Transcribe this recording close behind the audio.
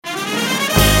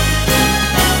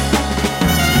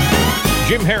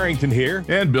Jim Harrington here.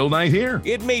 And Bill Knight here.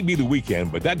 It may be the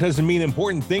weekend, but that doesn't mean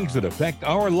important things that affect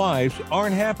our lives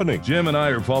aren't happening. Jim and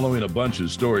I are following a bunch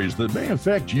of stories that may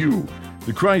affect you.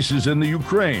 The crisis in the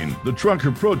Ukraine, the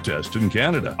trucker protest in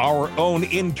Canada, our own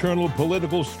internal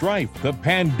political strife, the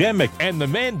pandemic, and the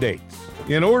mandates.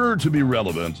 In order to be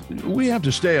relevant, we have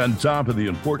to stay on top of the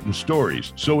important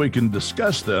stories so we can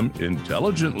discuss them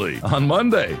intelligently on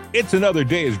Monday. It's Another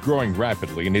Day is growing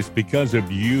rapidly, and it's because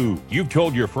of you. You've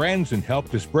told your friends and helped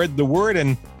to spread the word,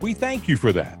 and we thank you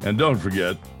for that. And don't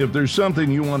forget, if there's something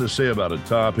you want to say about a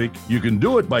topic, you can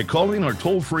do it by calling our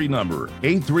toll-free number,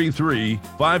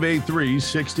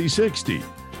 833-583-6060.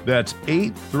 That's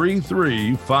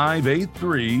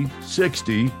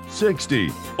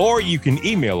 833-583-6060. Or you can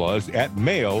email us at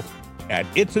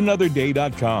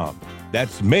mail@itsanotherday.com.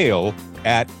 That's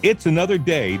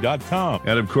mail@itsanotherday.com.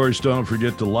 And of course, don't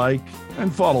forget to like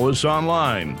and follow us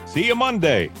online. See you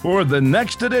Monday for the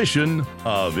next edition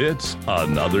of It's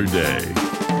Another Day.